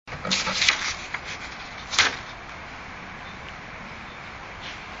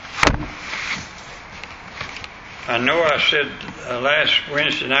I know I said last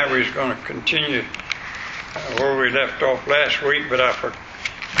Wednesday night we was going to continue where we left off last week, but I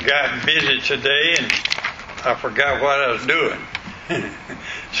got busy today and I forgot what I was doing.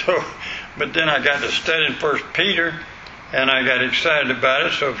 But then I got to studying 1 Peter and I got excited about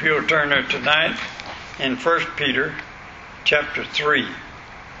it. So if you'll turn there tonight in 1 Peter chapter 3.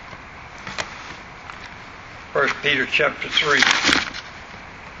 1 Peter chapter 3.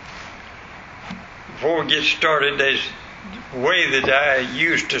 Before we get started, there's a way that I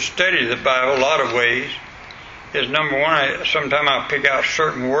use to study the Bible, a lot of ways, is number one, sometimes I'll pick out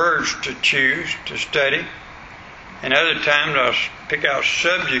certain words to choose to study, and other times I'll pick out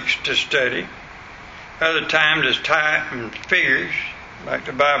subjects to study. Other times it's type and figures, like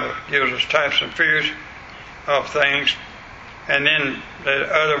the Bible gives us types and figures of things. And then the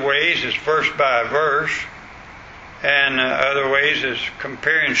other ways is verse by verse, and other ways is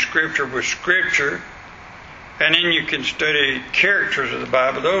comparing Scripture with Scripture. And then you can study characters of the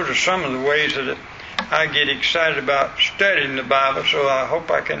Bible. Those are some of the ways that I get excited about studying the Bible, so I hope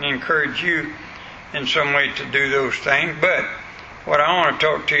I can encourage you in some way to do those things. But what I want to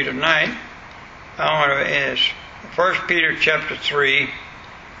talk to you tonight is 1 Peter chapter 3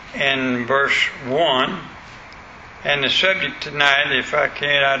 and verse 1. And the subject tonight, if I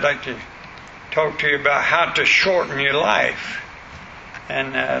can, I'd like to talk to you about how to shorten your life.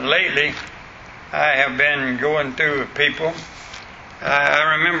 And lately, I have been going through with people.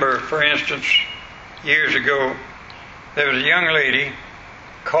 I remember, for instance, years ago, there was a young lady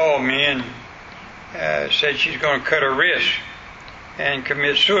called me and said she's going to cut her wrist and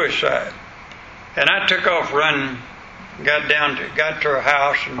commit suicide. And I took off running, got to her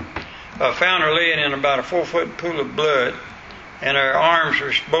house, and found her laying in about a 4-foot pool of blood, and her arms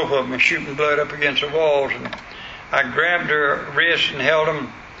were, both of them, were shooting blood up against the walls. And I grabbed her wrists and held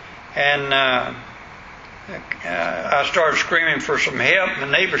them, and I started screaming for some help. The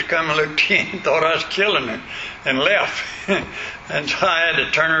neighbors come and looked in and thought I was killing her and left. And so I had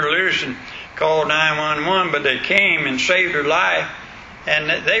to turn her loose and call 911, but they came and saved her life. And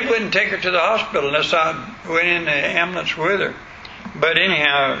they wouldn't take her to the hospital unless I went in the ambulance with her. But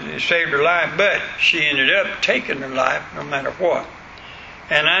anyhow, it saved her life. But she ended up taking her life no matter what.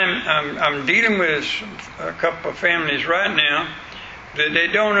 And I'm dealing with a couple of families right now that they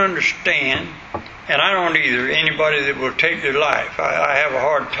don't understand, and I don't either, anybody that will take their life. I have a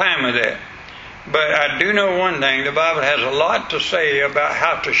hard time with that. But I do know one thing, the Bible has a lot to say about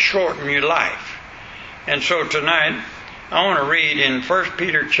how to shorten your life. And so tonight, I want to read in 1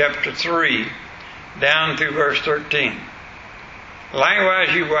 Peter chapter 3, down through verse 13.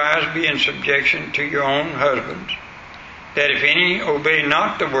 Likewise, you wives, be in subjection to your own husbands, that if any obey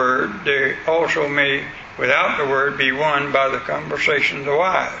not the word, they also may without the word be won by the conversation of the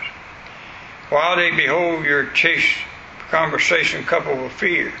wives, while they behold your chaste conversation coupled with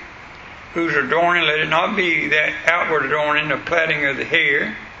fear, whose adorning, let it not be that outward adorning, the plaiting of the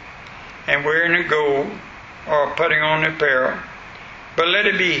hair, and wearing of gold, or putting on apparel, but let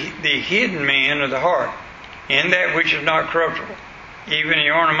it be the hidden man of the heart, in that which is not corruptible, even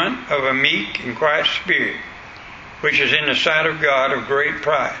the ornament of a meek and quiet spirit, which is in the sight of God of great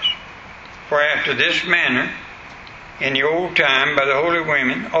price. For after this manner, in the old time, by the holy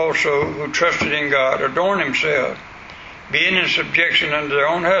women also who trusted in God, adorned themselves, being in subjection unto their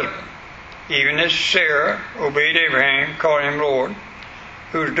own husband, even as Sarah obeyed Abraham, calling him Lord,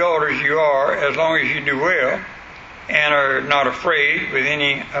 whose daughters you are, as long as you do well, and are not afraid with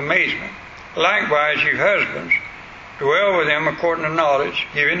any amazement. Likewise, you husbands, dwell with them according to knowledge,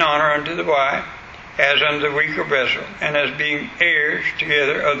 giving honor unto the wife, as unto the weaker vessel, and as being heirs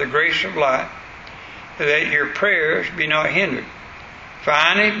together of the grace of life, that your prayers be not hindered.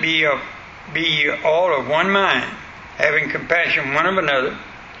 Finally, be ye all of one mind, having compassion one of another,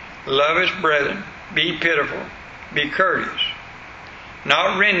 love as brethren, be pitiful, be courteous,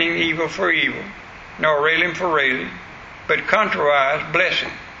 not rending evil for evil, nor railing for railing, but contrariwise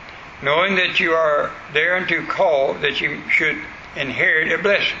blessing, knowing that you are thereunto called, that you should inherit a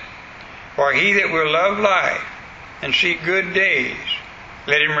blessing. For he that will love life and see good days,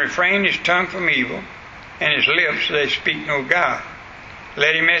 let him refrain his tongue from evil, and his lips they speak no guile.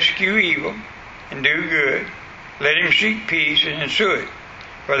 Let him eschew evil and do good. Let him seek peace and ensue it.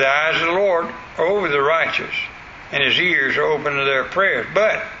 For the eyes of the Lord are over the righteous, and his ears are open to their prayers.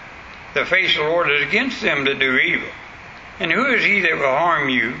 But the face of the Lord is against them that do evil. And who is he that will harm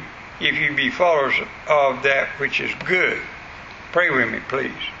you, if you be followers of that which is good? Pray with me,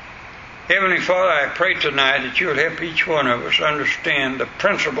 please. Heavenly Father, I pray tonight that you'll help each one of us understand the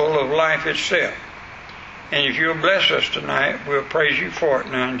principle of life itself. And if you'll bless us tonight, we'll praise you for it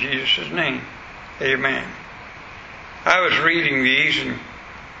now in Jesus' name. Amen. I was reading these,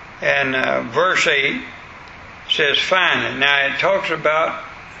 and verse 8 says, finally. Now it talks about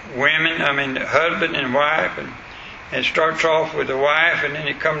women, husband and wife, and it starts off with the wife, and then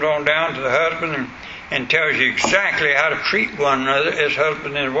it comes on down to the husband and tells you exactly how to treat one another as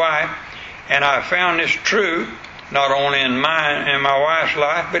husband and wife. And I found this true not only in my wife's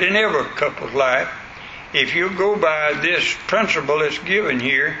life, but in every couple's life. If you go by this principle that's given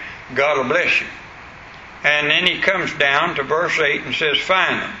here, God will bless you. And then he comes down to verse 8 and says,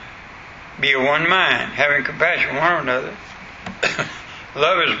 finally, be of one mind, having compassion one another.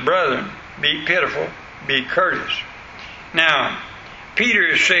 Love his brethren, be pitiful, be courteous. Now, Peter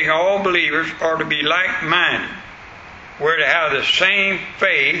is saying all believers are to be like-minded. We're to have the same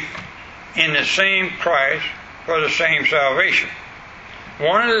faith in the same Christ for the same salvation.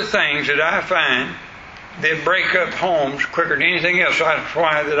 One of the things that I find that break up homes quicker than anything else, that's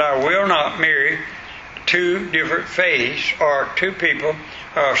why that I will not marry two different faiths, or two people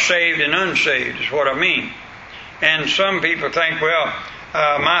saved and unsaved, is what I mean. And some people think, well,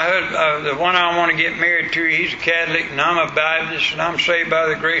 my husband, the one I want to get married to, he's a Catholic, and I'm a Baptist, and I'm saved by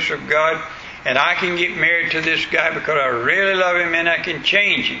the grace of God, and I can get married to this guy because I really love him and I can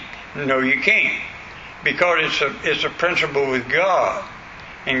change him. No, you can't, because it's a principle with God,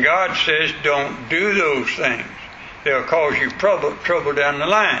 and God says don't do those things. They'll cause you trouble down the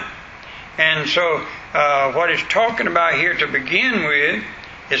line. And so what it's talking about here to begin with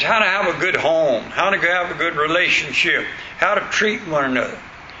is how to have a good home, how to have a good relationship, how to treat one another.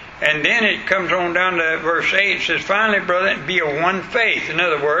 And then it comes on down to verse 8. It says, finally, brother, be of one faith. In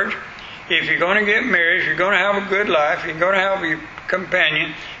other words, if you're going to get married, if you're going to have a good life, you're going to have your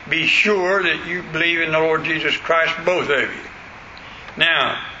companion, be sure that you believe in the Lord Jesus Christ, both of you.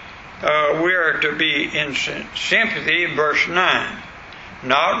 Now, we are to be in sympathy, verse 9.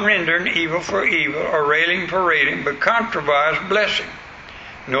 Not rendering evil for evil, or railing for railing, but contravise blessing,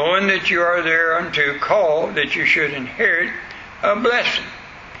 knowing that you are thereunto called, that you should inherit a blessing.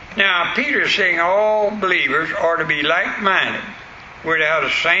 Now, Peter is saying all believers are to be like-minded. We're to have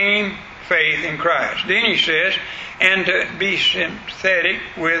the same faith in Christ. Then he says, and to be sympathetic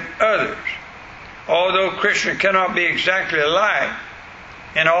with others. Although Christians cannot be exactly alike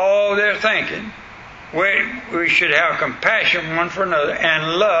in all their thinking, we should have compassion one for another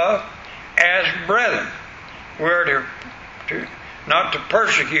and love as brethren. We're to not to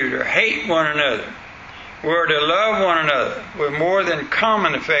persecute or hate one another. We're to love one another with more than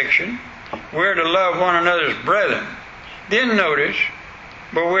common affection. We're to love one another's brethren. Then notice,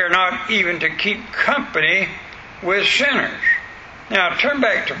 but we're not even to keep company with sinners. Now turn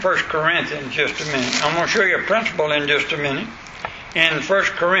back to 1 Corinthians just a minute. I'm going to show you a principle in just a minute. In 1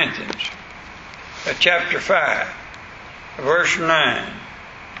 Corinthians chapter 5, verse 9.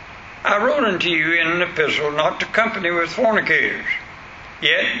 I wrote unto you in an epistle not to company with fornicators,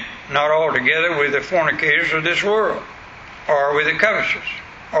 yet not altogether with the fornicators of this world, or with the covetous,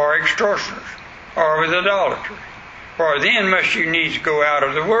 or extortioners, or with idolaters. For then must you needs go out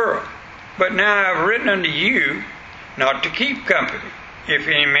of the world. But now I have written unto you not to keep company, if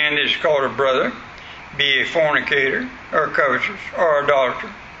any man is called a brother, be a fornicator, or covetous, or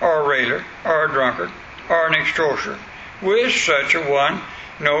idolater, or a railer, or a drunkard, or an extortioner. With such a one,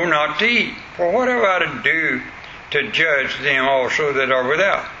 no, not to eat. For what have I to do to judge them also that are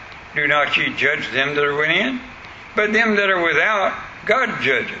without? Do not ye judge them that are within? But them that are without, God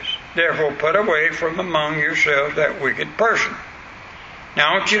judges. Therefore put away from among yourselves that wicked person.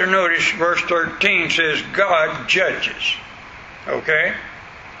 Now I want you to notice verse 13 says God judges. Okay?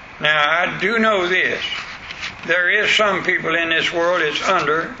 Now I do know this. There is some people in this world that's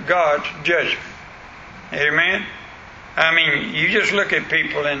under God's judgment. Amen? I mean, you just look at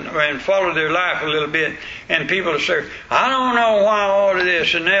people and follow their life a little bit, and people will say, I don't know why all of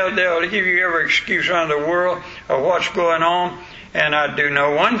this, and they'll give you every excuse under the world of what's going on. And I do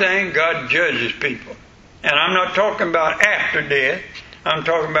know one thing, God judges people. And I'm not talking about after death. I'm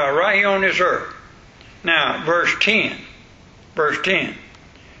talking about right here on this earth. Now, verse 10.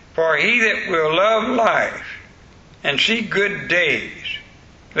 For he that will love life and see good days,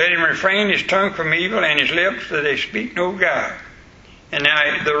 let him refrain his tongue from evil and his lips that they speak no guile. And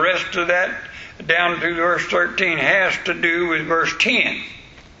now the rest of that down to verse 13 has to do with verse 10.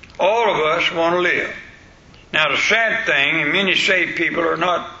 All of us want to live. Now the sad thing, and many saved people are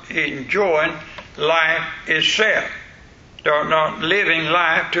not enjoying life itself. They're not living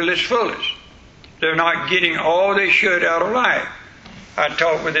life to its fullest. They're not getting all they should out of life. I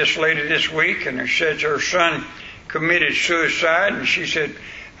talked with this lady this week, and she said her son committed suicide, and she said,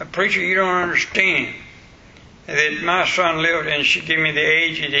 Preacher, you don't understand that my son lived, and she gave me the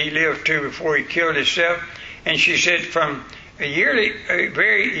age that he lived to before he killed himself, And she said from a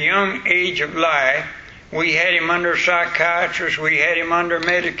very young age of life, we had him under a psychiatrist, we had him under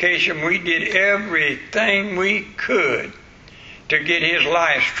medication, we did everything we could to get his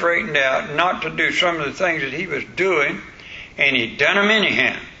life straightened out, not to do some of the things that he was doing, and he'd done them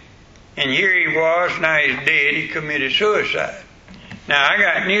anyhow. And here he was, now he's dead, he committed suicide. Now I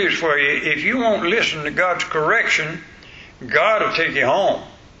got news for you, if you won't listen to God's correction, God will take you home.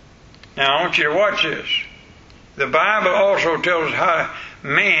 Now I want you to watch this. The Bible also tells us how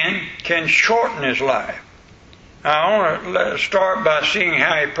man can shorten his life. Now, I want to start by seeing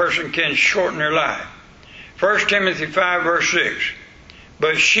how a person can shorten their life. 1 Timothy 5 verse 6.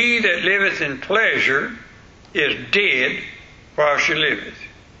 But she that liveth in pleasure is dead while she liveth.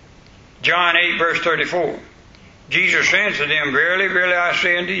 John 8 verse 34. Jesus answered them, Verily, verily, I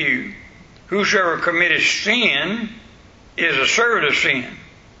say unto you, whosoever committeth sin is a servant of sin.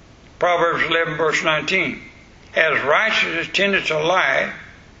 Proverbs 11 verse 19. As righteousness tendeth to life,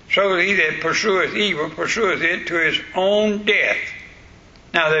 so he that pursueth evil pursueth it to his own death.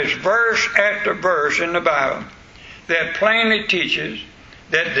 Now there's verse after verse in the Bible that plainly teaches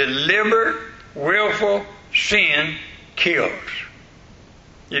that deliberate, willful sin kills.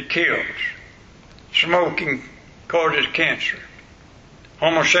 It kills. Smoking causes cancer.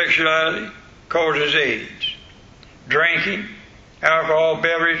 Homosexuality causes AIDS. Drinking, alcohol,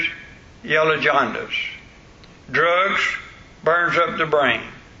 beverage, yellow jaundice. Drugs burns up the brain.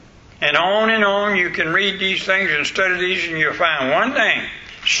 And on you can read these things and study these and you'll find one thing.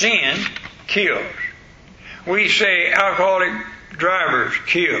 Sin kills. We say alcoholic drivers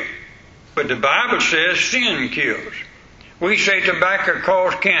kill. But the Bible says sin kills. We say tobacco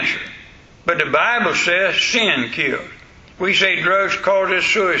causes cancer. But the Bible says sin kills. We say drugs causes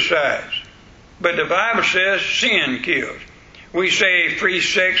suicides. But the Bible says sin kills. We say free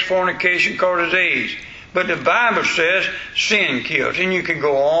sex, fornication causes AIDS. But the Bible says sin kills. And you can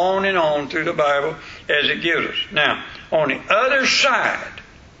go on and on through the Bible as it gives us. Now, on the other side,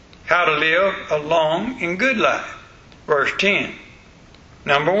 how to live a long and good life. Verse 10.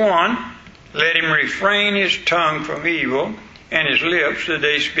 Number 1, let him refrain his tongue from evil and his lips that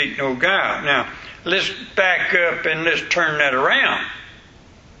they speak no guile. Now, let's back up and let's turn that around.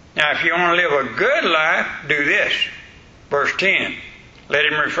 Now, if you want to live a good life, do this. Verse 10. Let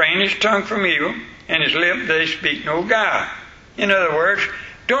him refrain his tongue from evil and his lip they speak no guile. In other words,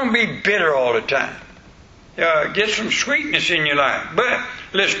 don't be bitter all the time. Get some sweetness in your life. But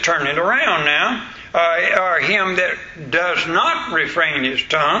let's turn it around now. Or him that does not refrain his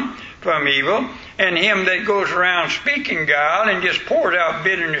tongue from evil, and him that goes around speaking guile and just pours out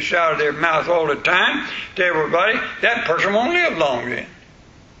bitterness out of their mouth all the time to everybody, that person won't live long then.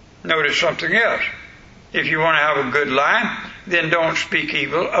 Notice something else. If you want to have a good life, then don't speak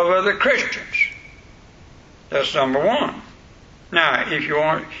evil of other Christians. That's number 1. Now, if you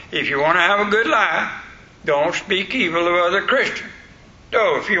want to have a good life, don't speak evil of other Christians.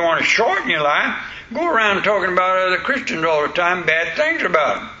 So, if you want to shorten your life, go around talking about other Christians all the time, bad things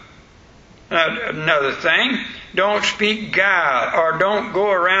about them. Now, another thing, don't speak guile or don't go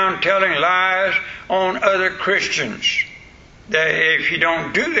around telling lies on other Christians. If you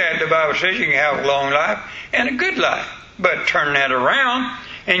don't do that, the Bible says you can have a long life and a good life. But turn that around,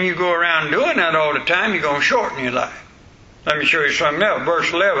 and you go around doing that all the time, you're going to shorten your life. Let me show you something else.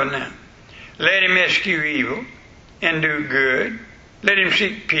 Verse 11 now. Let him eschew evil and do good. Let him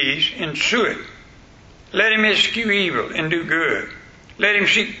seek peace and sue it. Let him eschew evil and do good. Let him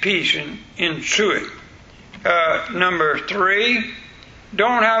seek peace and sue it. Number 3,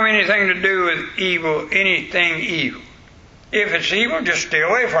 don't have anything to do with evil, anything evil. If it's evil, just stay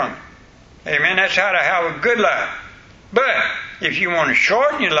away from it. Amen. That's how to have a good life. But if you want to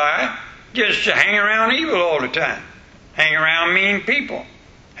shorten your life, just hang around evil all the time. Hang around mean people.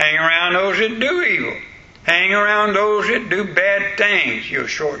 Hang around those that do evil. Hang around those that do bad things. You'll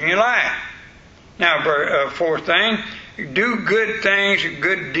shorten your life. Now, 4th thing, do good things and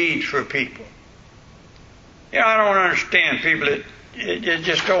good deeds for people. I don't understand people that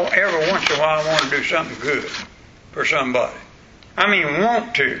just don't every once in a while want to do something good for somebody. I mean,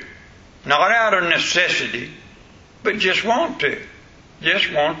 want to. Not out of necessity, but just want to.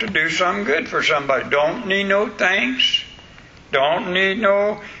 Just want to do something good for somebody. Don't need no thanks. Don't need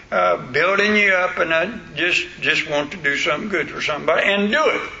no building you up, and just want to do something good for somebody and do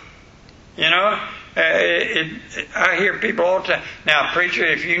it. I hear people all the time. Now, preacher,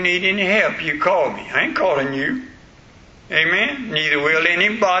 if you need any help, you call me. I ain't calling you. Amen? Neither will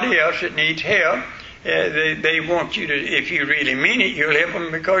anybody else that needs help. They want you to, if you really mean it, you'll help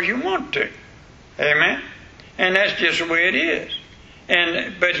them because you want to. Amen? And that's just the way it is.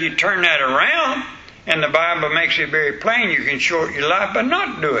 But you turn that around And the Bible makes it very plain you can shorten your life by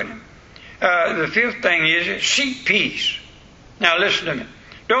not doing it. The fifth thing is seek peace. Now listen to me.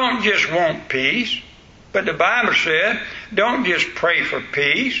 Don't just want peace, but the Bible said don't just pray for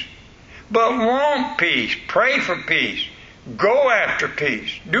peace, but want peace. Pray for peace. Go after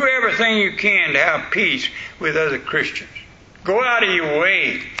peace. Do everything you can to have peace with other Christians. Go out of your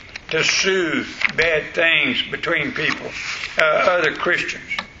way to soothe bad things between people, other Christians.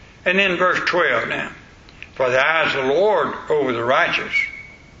 And then verse 12 now. For the eyes of the Lord over the righteous,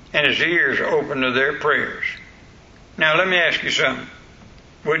 and His ears are open to their prayers. Now let me ask you something.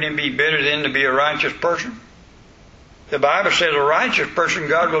 Wouldn't it be better than to be a righteous person? The Bible says a righteous person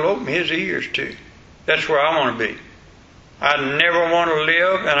God will open His ears to. That's where I want to be. I never want to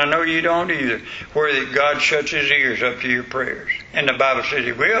live, and I know you don't either, where God shuts His ears up to your prayers. And the Bible says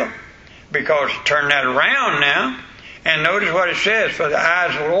He will, because turn that around now, and notice what it says, for the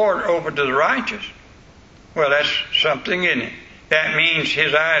eyes of the Lord are open to the righteous. Well, that's something, isn't it? That means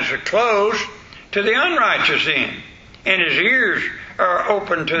His eyes are closed to the unrighteous end, and His ears are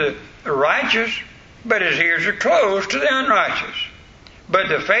open to the righteous, but His ears are closed to the unrighteous. But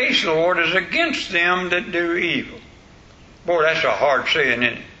the face of the Lord is against them that do evil. Boy, that's a hard saying,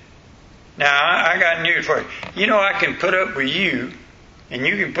 isn't it? Now, I got news for you. You know, I can put up with you, and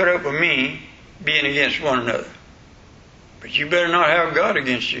you can put up with me being against one another. But you better not have God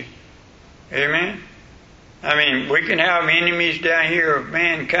against you. Amen? I mean, we can have enemies down here of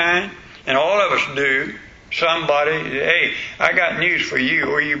mankind, and all of us do. Somebody, hey, I got news for you,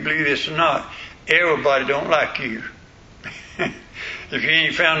 whether you believe this or not. Everybody don't like you. If you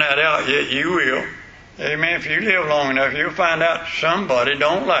ain't found that out yet, you will. Amen. If you live long enough, you'll find out somebody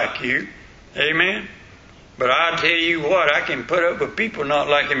don't like you. Amen. But I tell you what, I can put up with people not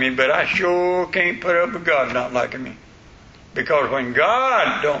liking me, but I sure can't put up with God not liking me. Because when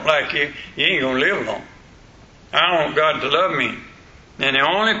God don't like you, you ain't going to live long. I want God to love me. And the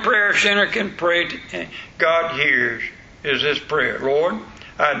only prayer a sinner can pray God hears is this prayer. Lord,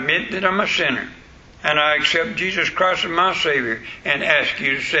 I admit that I'm a sinner, and I accept Jesus Christ as my Savior and ask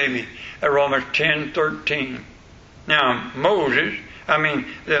you to save me. Romans 10:13. Now,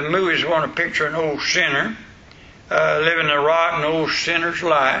 the movies want to picture an old sinner living a rotten old sinner's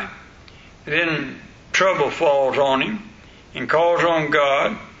life. Then trouble falls on him and calls on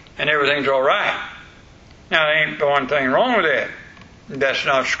God, and everything's all right. Now, there ain't one thing wrong with that. That's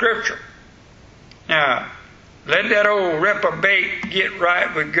not Scripture. Now, let that old reprobate get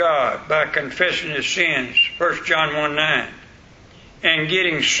right with God by confessing his sins, 1 John 1:9, and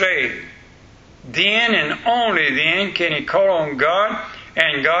getting saved. Then and only then can he call on God,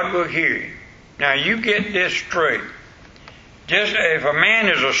 and God will hear him. Now, you get this straight. Just if a man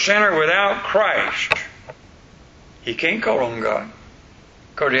is a sinner without Christ, he can't call on God,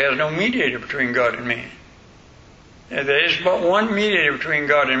 because he has no mediator between God and man. There is but one mediator between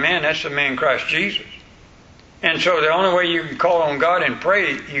God and man, that's the man Christ Jesus. And so the only way you can call on God and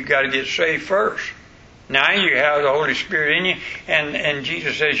pray, you've got to get saved first. Now you have the Holy Spirit in you, and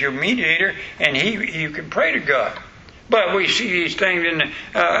Jesus says you're a mediator, and you can pray to God. But we see these things in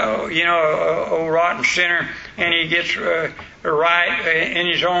old rotten sinner, and he gets right in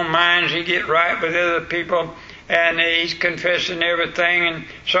his own minds, he gets right with other people, and he's confessing everything, and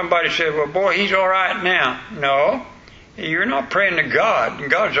somebody said, well, boy, he's all right now. No, you're not praying to God,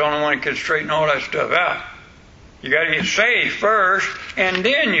 and God's the only one that can straighten all that stuff out. You got to get saved first, and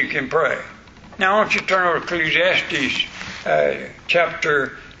then you can pray. Now, I want you to turn over to Ecclesiastes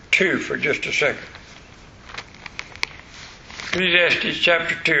chapter 2 for just a second. Ecclesiastes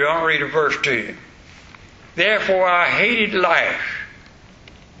chapter 2, I'll read a verse to you. Therefore I hated life,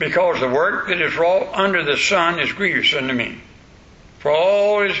 because the work that is wrought under the sun is grievous unto me. For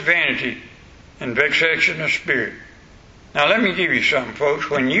all is vanity and vexation of spirit. Now let me give you something, folks.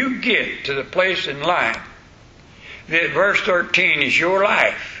 When you get to the place in life that verse 13 is your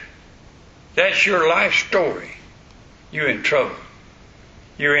life, that's your life story, you're in trouble.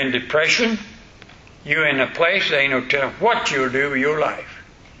 You're in depression. You're in a place that ain't no telling what you'll do with your life.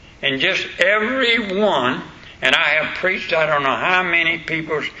 And just every one, and I have preached I don't know how many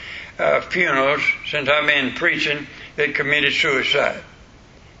people's funerals since I've been preaching that committed suicide.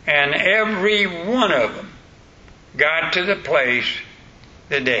 And every one of them got to the place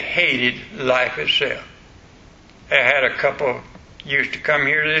that they hated life itself. I had a couple used to come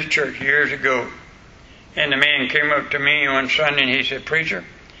here to this church years ago, and the man came up to me one Sunday and he said, Preacher,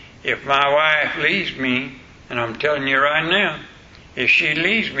 if my wife leaves me, and I'm telling you right now, if she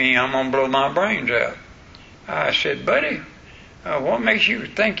leaves me, I'm going to blow my brains out. I said, Buddy, what makes you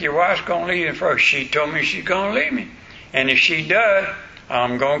think your wife's going to leave you first? She told me she's going to leave me. And if she does,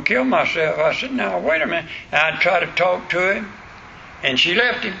 I'm going to kill myself. I said, now, wait a minute. And I tried to talk to him, and she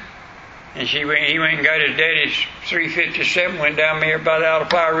left him. And he went and got his daddy's 357, went down there by the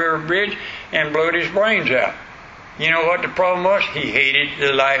Alafire River Bridge, and blew his brains out. You know what the problem was? He hated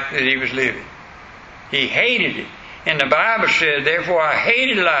the life that he was living. He hated it. And the Bible said, therefore I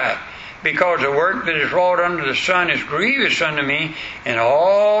hated life, because the work that is wrought under the sun is grievous unto me, and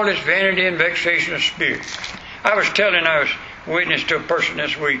all is vanity and vexation of spirit. I was witness to a person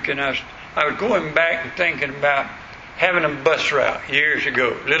this week, and I was going back and thinking about having a bus route years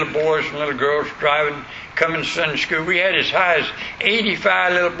ago. Little boys and little girls coming to Sunday school. We had as high as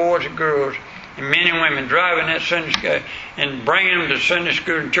 85 little boys and girls, and men and women driving that Sunday school and bringing them to Sunday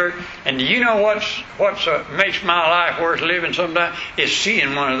school and church. And do you know what makes my life worth living sometimes? Is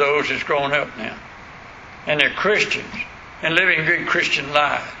seeing one of those that's grown up now. And they're Christians and living good Christian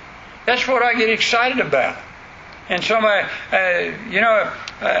lives. That's what I get excited about. And somebody,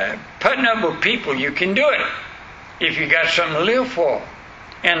 putting up with people, you can do it if you got something to live for.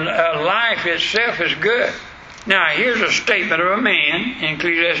 And life itself is good. Now, here's a statement of a man in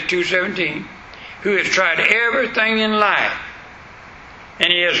Ecclesiastes 2:17 who has tried everything in life,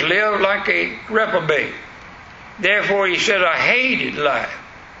 and he has lived like a reprobate. Therefore, he said, I hated life,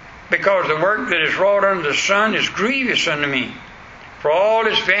 because the work that is wrought under the sun is grievous unto me, for all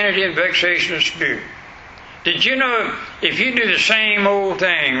is vanity and vexation of spirit. Did you know if you do the same old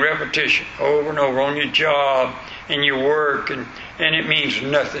thing, repetition, over and over on your job and your work, and it means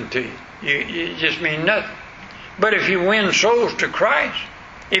nothing to you. It just means nothing. But if you win souls to Christ,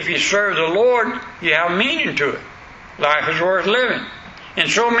 if you serve the Lord, you have meaning to it. Life is worth living. And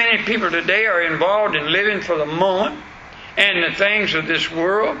so many people today are involved in living for the moment and the things of this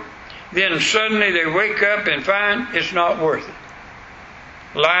world. Then suddenly they wake up and find it's not worth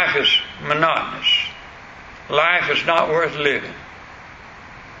it. Life is monotonous. Life is not worth living.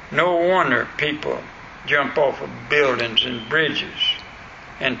 No wonder people jump off of buildings and bridges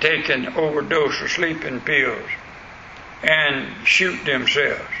and take an overdose of sleeping pills and shoot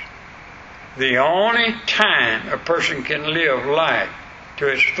themselves. The only time a person can live life to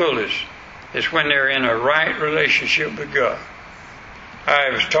its fullest is when they're in a right relationship with God.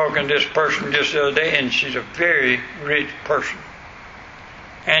 I was talking to this person just the other day, and she's a very rich person.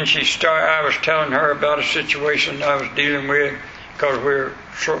 And I was telling her about a situation I was dealing with, because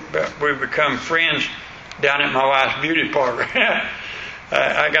we've become friends down at my wife's beauty parlor.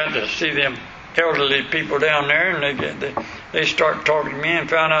 I got to see them elderly people down there, and they start talking to me, and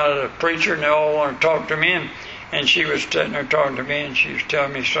found out I was a preacher, and they all want to talk to me. And she was sitting there talking to me, and she was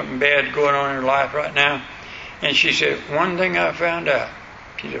telling me something bad going on in her life right now. And she said, one thing I found out,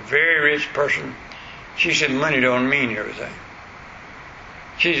 she's a very rich person. She said, money don't mean everything.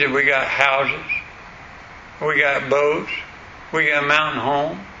 She said, we got houses, we got boats, we got a mountain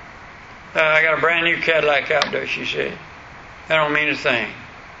home. I got a brand new Cadillac out there, she said. That don't mean a thing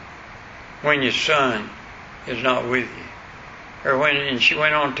when your son is not with you. And she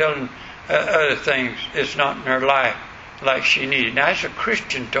went on telling other things that's not in her life like she needed. Now, that's a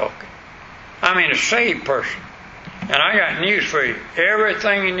Christian talking. I mean, a saved person. And I got news for you.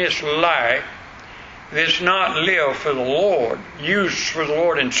 Everything in this life that's not lived for the Lord, used for the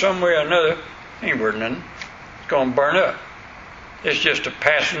Lord in some way or another, ain't worth nothing. It's going to burn up. It's just a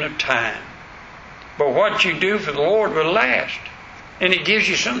passing of time. But what you do for the Lord will last. And it gives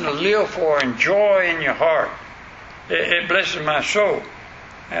you something to live for and joy in your heart. It blesses my soul.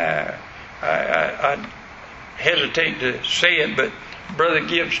 I hesitate to say it, but Brother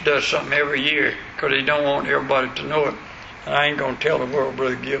Gibbs does something every year because he don't want everybody to know it. And I ain't going to tell the world,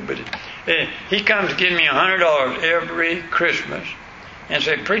 Brother Gibbs, but he comes to give me $100 every Christmas and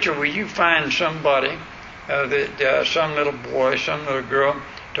say, preacher, will you find somebody, some little boy, some little girl,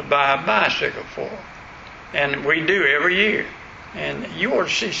 to buy a bicycle for? And we do every year. And you ought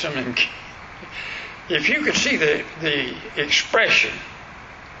to see something. If you could see the expression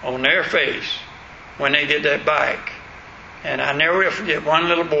on their face when they get that bike. And I never will forget one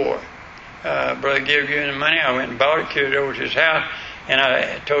little boy. Brother gave me the money. I went and bought it, carried it over to his house, and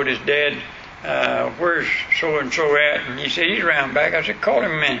I told his dad, where's so-and-so at? And he said, he's around back. I said, call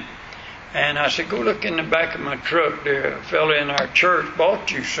him a minute. And I said, go look in the back of my truck. There, a fellow in our church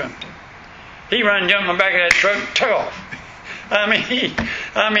bought you something. He run, jumped in the back of that truck, and took off. I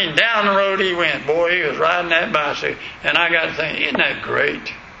mean, down the road he went. Boy, he was riding that bicycle. And I got to think, isn't that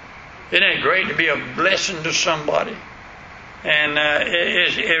great? Isn't it great to be a blessing to somebody? And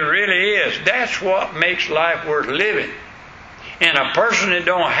it really is. That's what makes life worth living. And a person that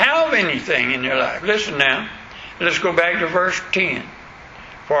don't have anything in their life. Listen now. Let's go back to verse 10.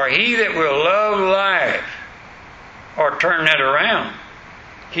 For he that will love life, or turn that around,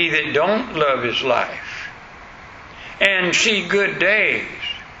 he that don't love his life and see good days.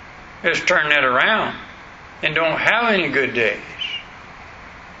 Let's turn that around and don't have any good days.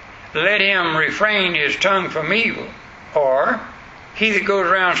 Let him refrain his tongue from evil, or he that goes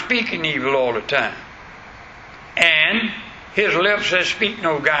around speaking evil all the time, and his lips that speak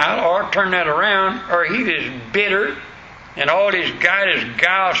no guile, or turn that around, or he that is bitter, and all his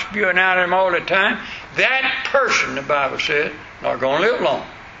guile spewing out of him all the time. That person, the Bible says, not going to live long.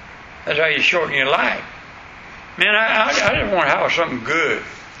 That's how you shorten your life. Man, I just want to have something good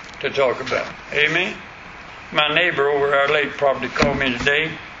to talk about. Amen? My neighbor over our lake property called me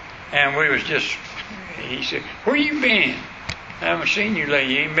today, and he said, "Where you been? I haven't seen you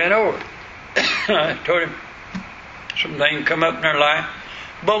lately. You ain't been over." I told him some things come up in their life,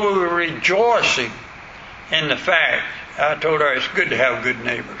 but we were rejoicing in the fact. I told her it's good to have good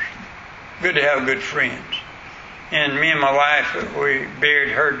neighbors, good to have good friends. And me and my wife, we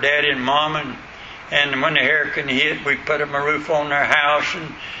buried her daddy and mama, and when the hurricane hit, we put them a roof on their house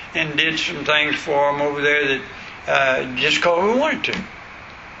and did some things for them over there that just because we wanted to.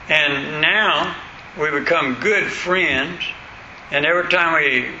 And now we become good friends, and every time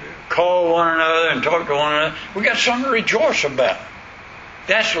we call one another and talk to one another, we got something to rejoice about.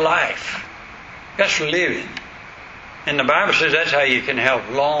 That's life. That's living. And the Bible says that's how you can have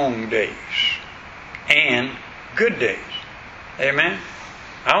long days and good days. Amen?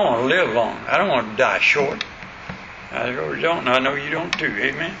 I want to live long. I don't want to die short. I really don't. I know you don't too.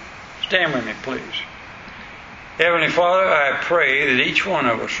 Amen? Stand with me, please. Heavenly Father, I pray that each one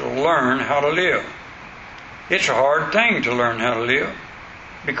of us will learn how to live. It's a hard thing to learn how to live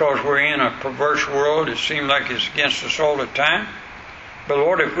because we're in a perverse world. It seems like it's against us all the time. But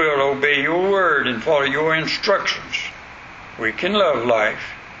Lord, if we'll obey your word and follow your instructions, we can love life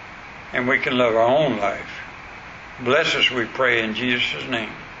and we can love our own life. Bless us, we pray, in Jesus'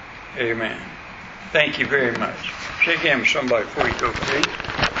 name. Amen. Thank you very much. Shake hands with somebody before you go, please.